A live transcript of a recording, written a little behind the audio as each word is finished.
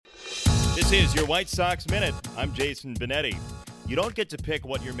This is your White Sox Minute. I'm Jason Benetti. You don't get to pick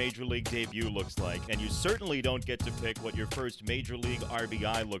what your Major League debut looks like, and you certainly don't get to pick what your first Major League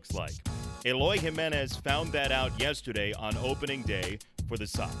RBI looks like. Eloy Jimenez found that out yesterday on opening day for the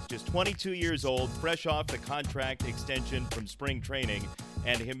Sox. Just 22 years old, fresh off the contract extension from spring training,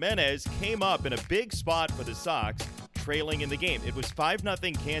 and Jimenez came up in a big spot for the Sox, trailing in the game. It was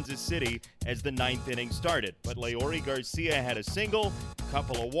 5-0 Kansas City as the ninth inning started, but Leury Garcia had a single, a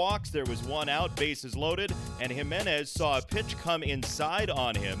couple of walks, there was one out, bases loaded, and Jimenez saw a pitch come inside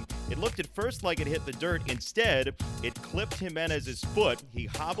on him. It looked at first like it hit the dirt. Instead, it clipped Jimenez's foot. He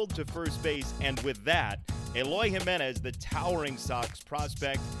hobbled to first base, and with that, Eloy Jimenez, the towering Sox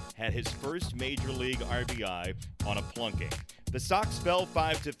prospect, had his first Major League RBI on a plunking. The Sox fell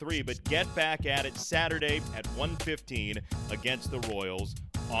 5-3, but get back at it Saturday at 1:15 against the Royals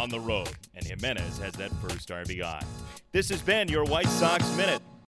on the road. And Jimenez has that first RBI. This has been your White Sox Minute.